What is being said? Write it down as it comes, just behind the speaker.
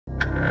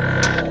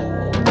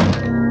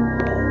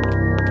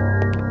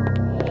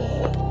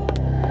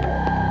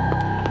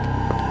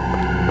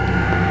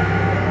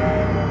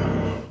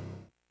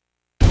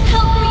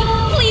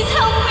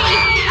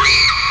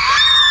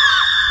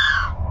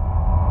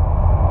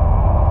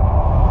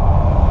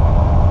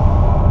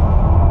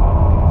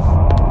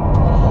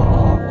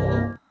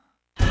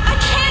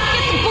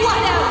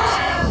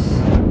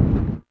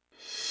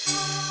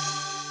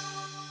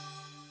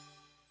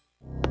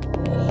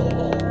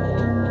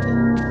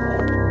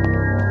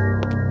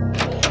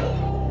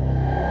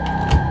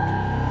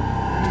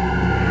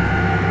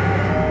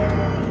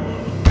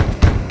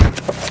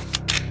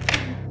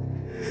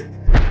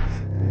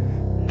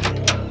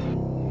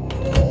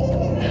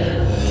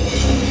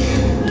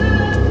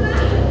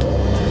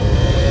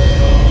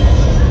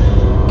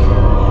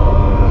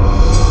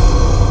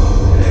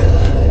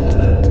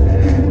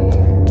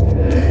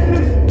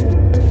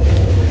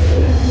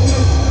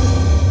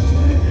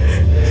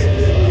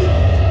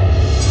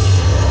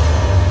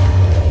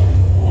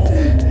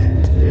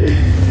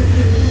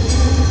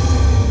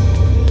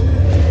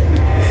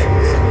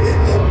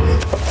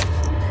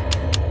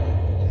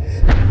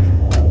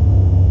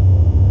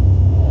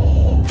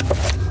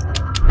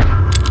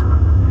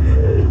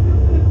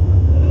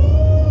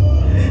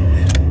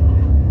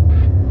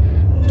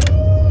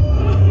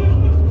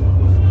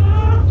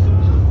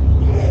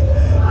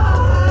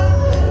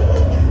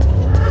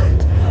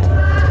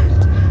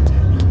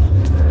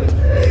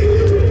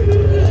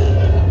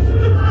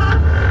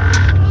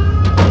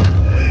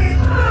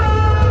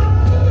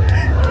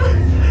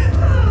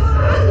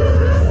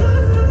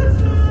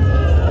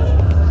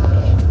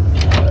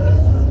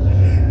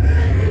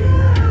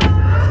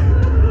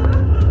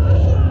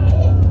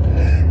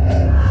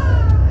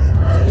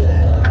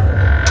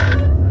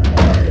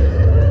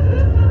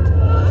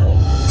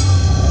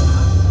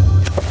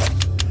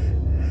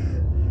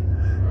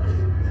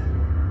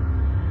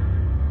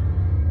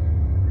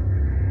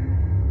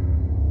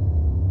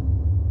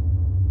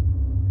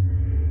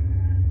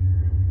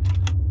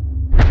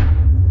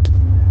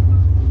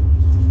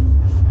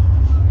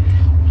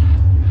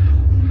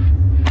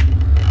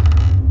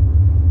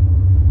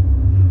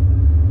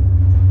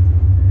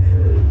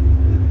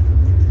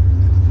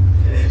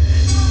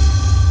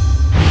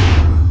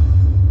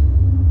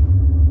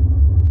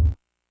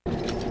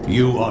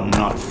You are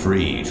not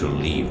free to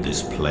leave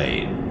this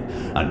plane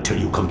until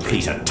you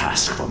complete a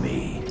task for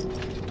me.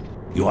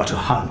 You are to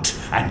hunt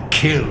and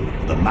kill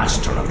the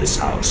master of this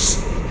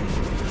house.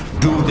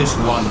 Do this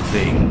one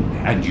thing,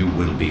 and you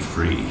will be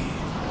free.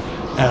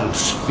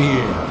 Else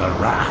fear the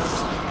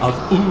wrath of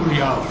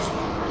Ulyaoth.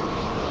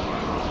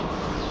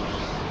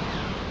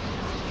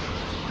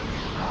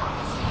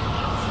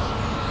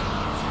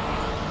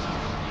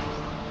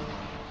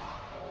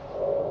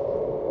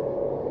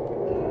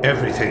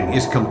 Everything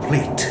is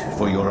complete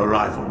for your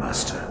arrival,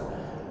 Master.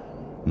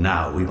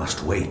 Now we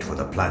must wait for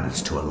the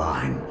planets to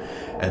align,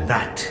 and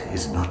that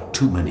is not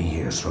too many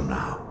years from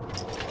now.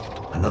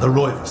 Another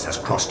Roivus has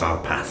crossed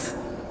our path.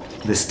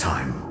 This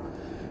time,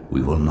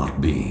 we will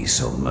not be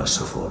so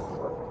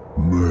merciful.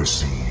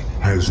 Mercy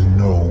has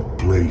no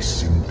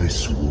place in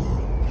this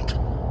world.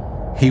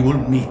 He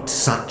will meet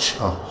such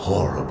a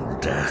horrible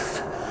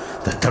death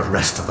that the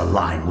rest of the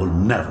line will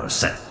never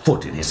set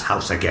foot in his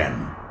house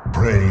again.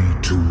 Pray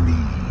to me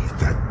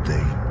that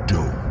they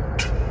don't.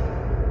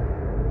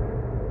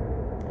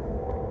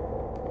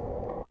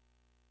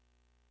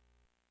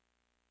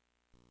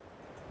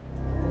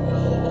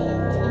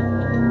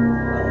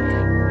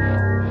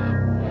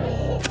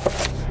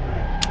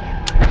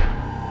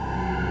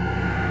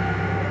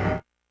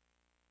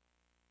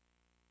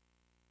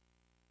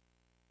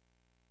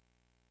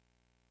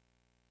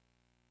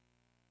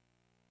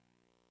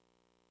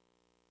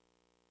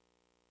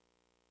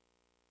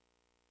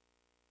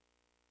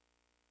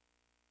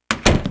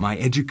 My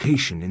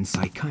education in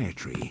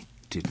psychiatry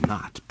did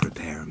not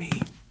prepare me.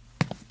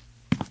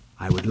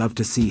 I would love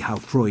to see how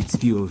Freud's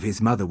view of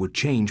his mother would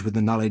change with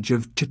the knowledge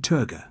of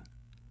Chattur'gha.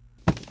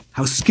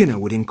 How Skinner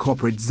would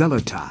incorporate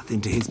Xel'lotath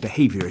into his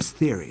behaviorist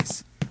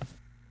theories.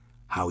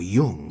 How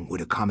Jung would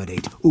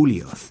accommodate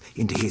Ulyaoth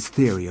into his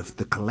theory of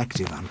the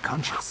collective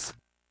unconscious.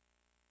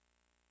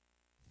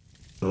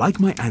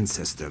 Like my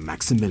ancestor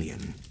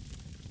Maximilian,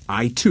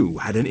 I too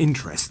had an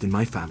interest in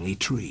my family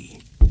tree.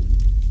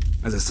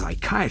 As a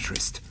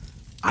psychiatrist,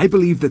 I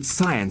believed that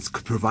science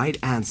could provide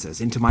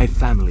answers into my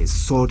family's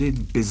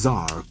sordid,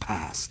 bizarre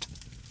past.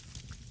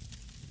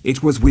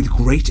 It was with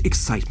great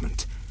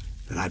excitement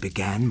that I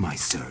began my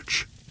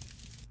search.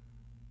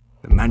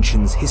 The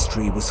mansion's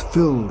history was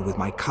filled with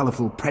my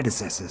colorful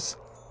predecessors.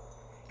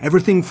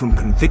 Everything from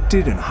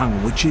convicted and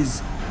hung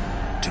witches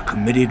to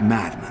committed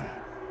madmen,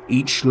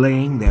 each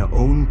laying their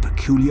own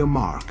peculiar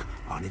mark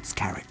on its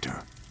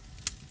character.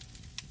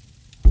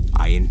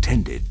 I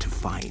intended to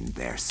find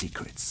their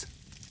secrets.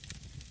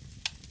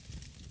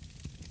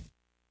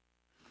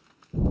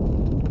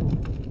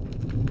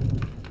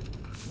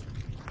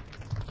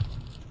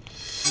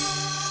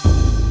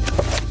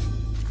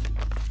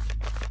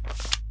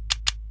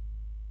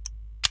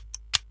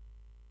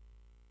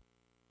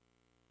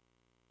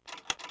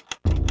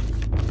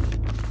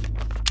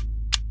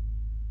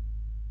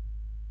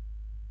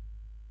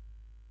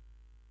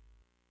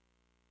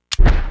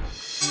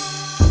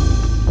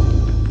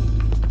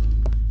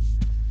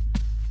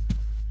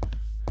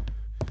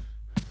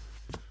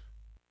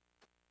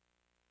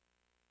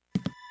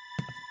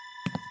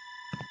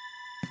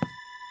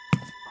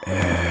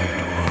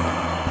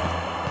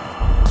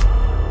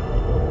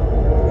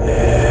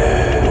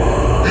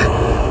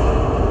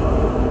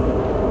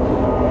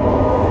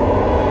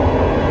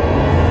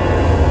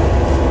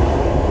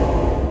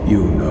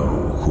 You know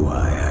who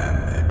I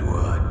am,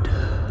 Edward.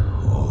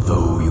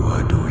 Although you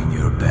are doing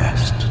your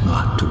best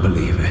not to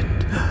believe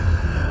it,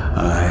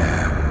 I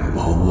am,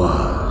 or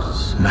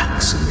was,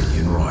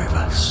 Maximilian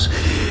Roivus,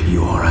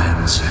 your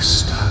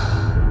ancestor.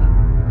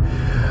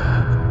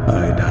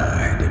 I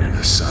died in an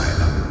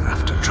asylum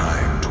after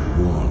trying to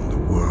warn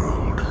the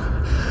world.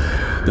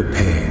 The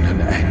pain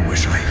and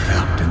anguish I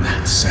felt in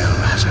that cell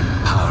has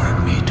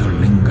empowered me to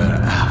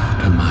linger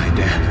after my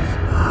death.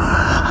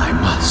 I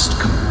must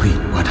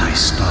complete what I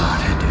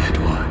started,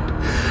 Edward.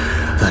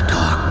 The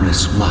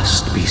darkness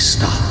must be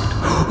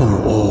stopped,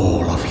 or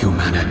all of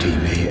humanity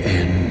may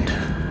end.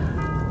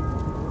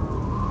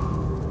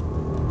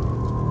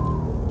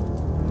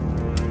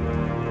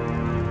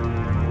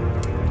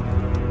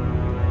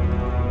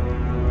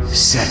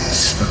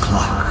 Sets the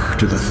clock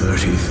to the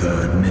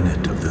 33rd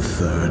minute of the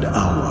 3rd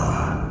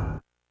hour.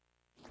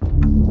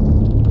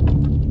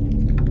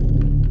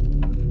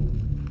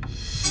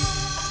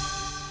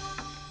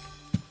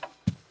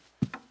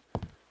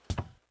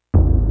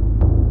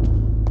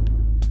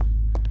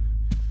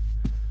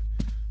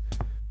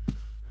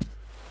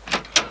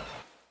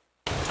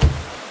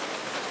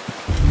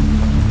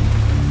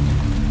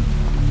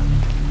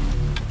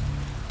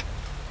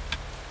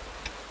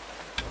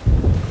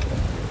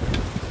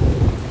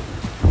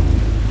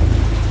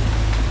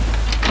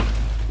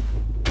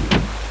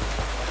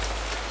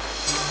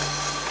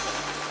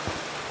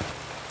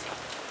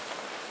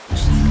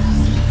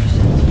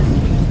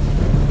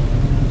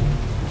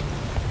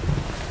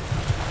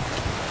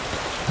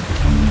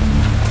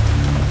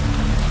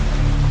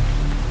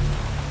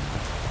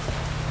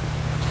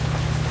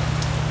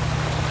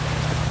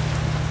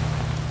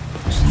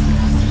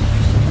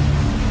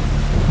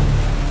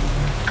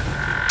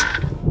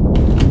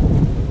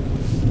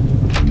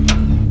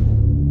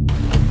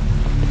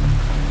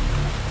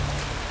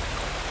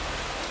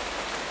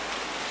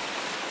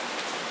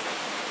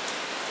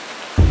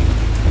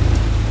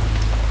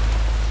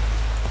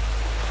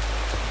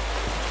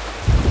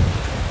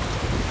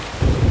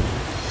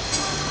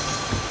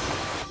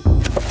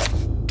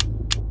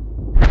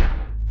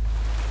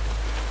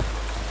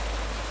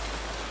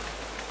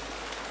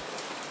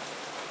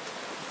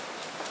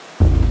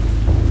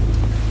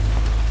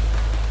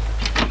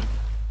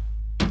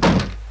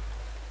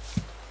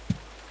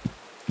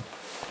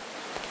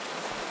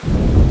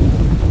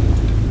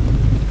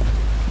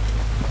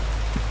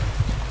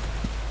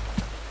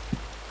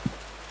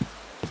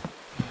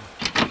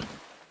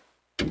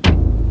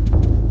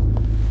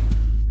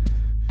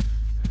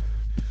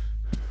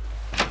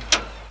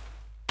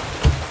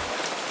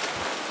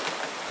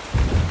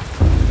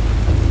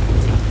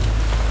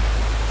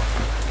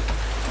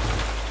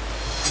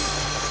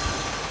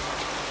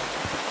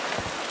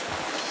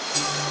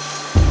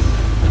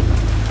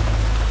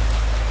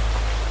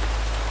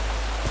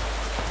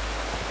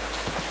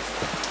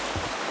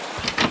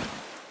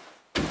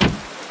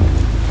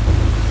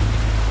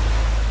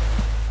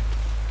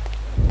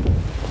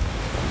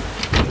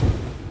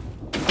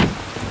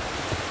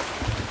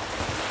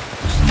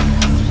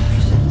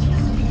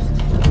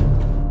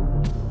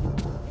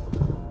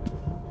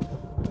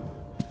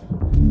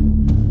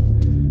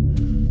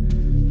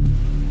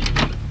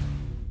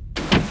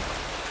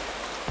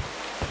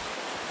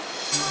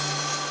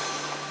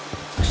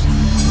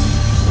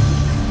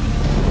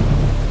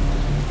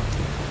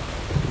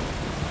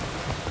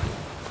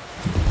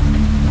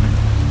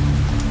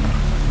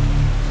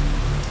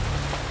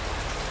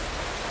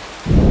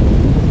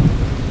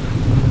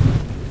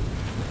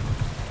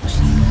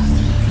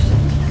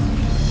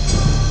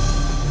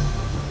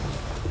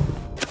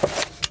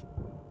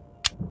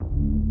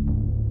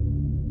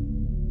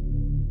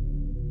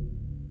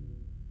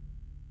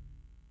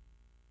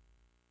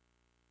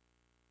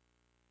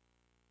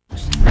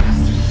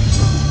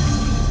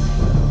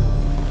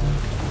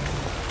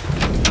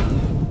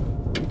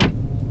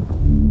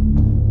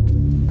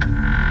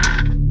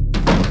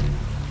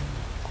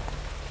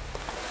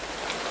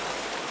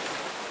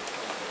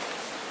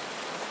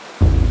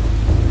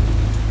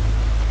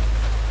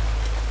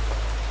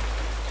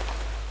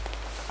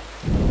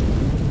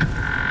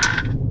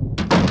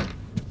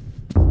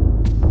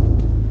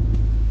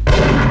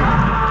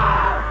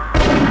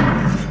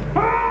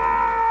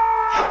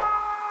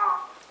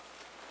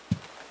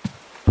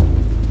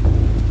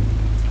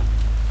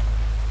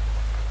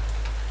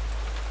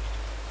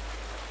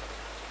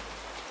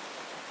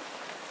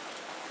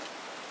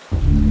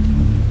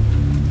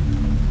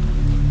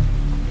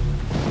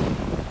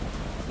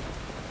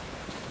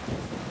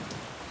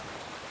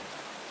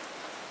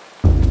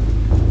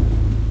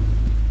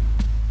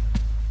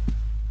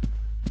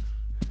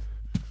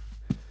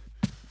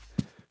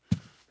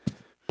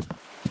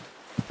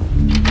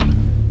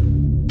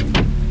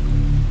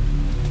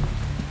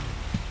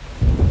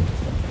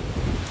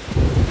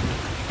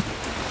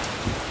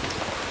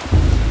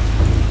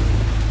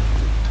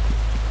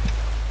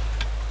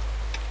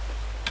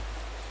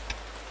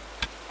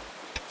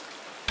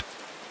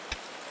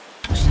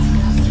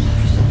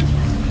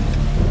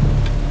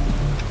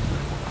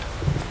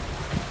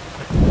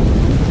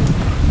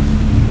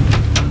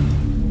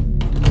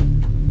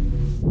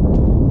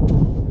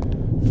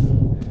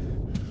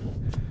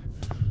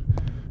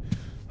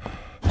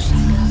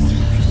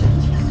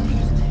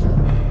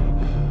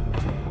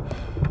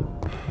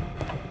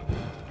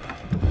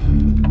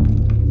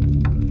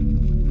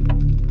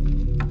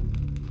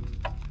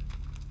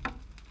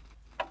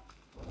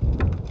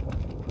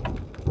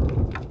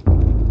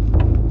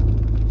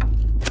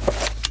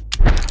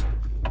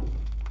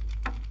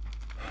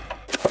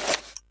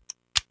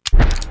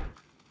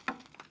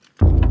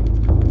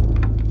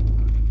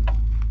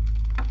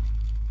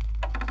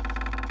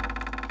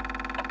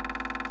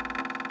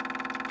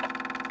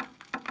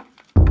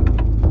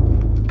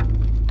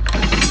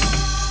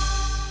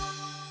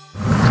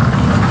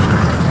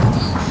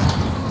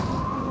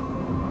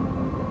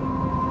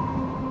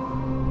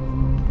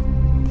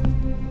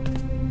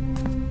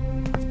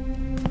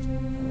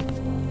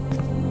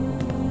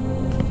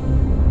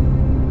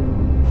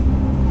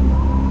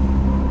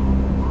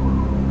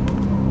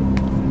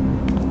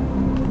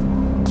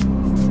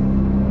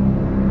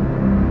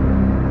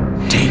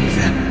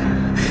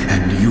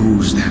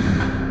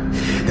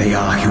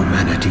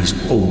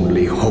 humanity's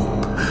only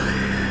hope.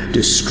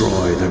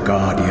 Destroy the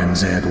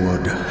Guardians,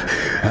 Edward,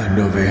 and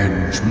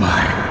avenge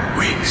my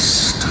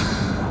race.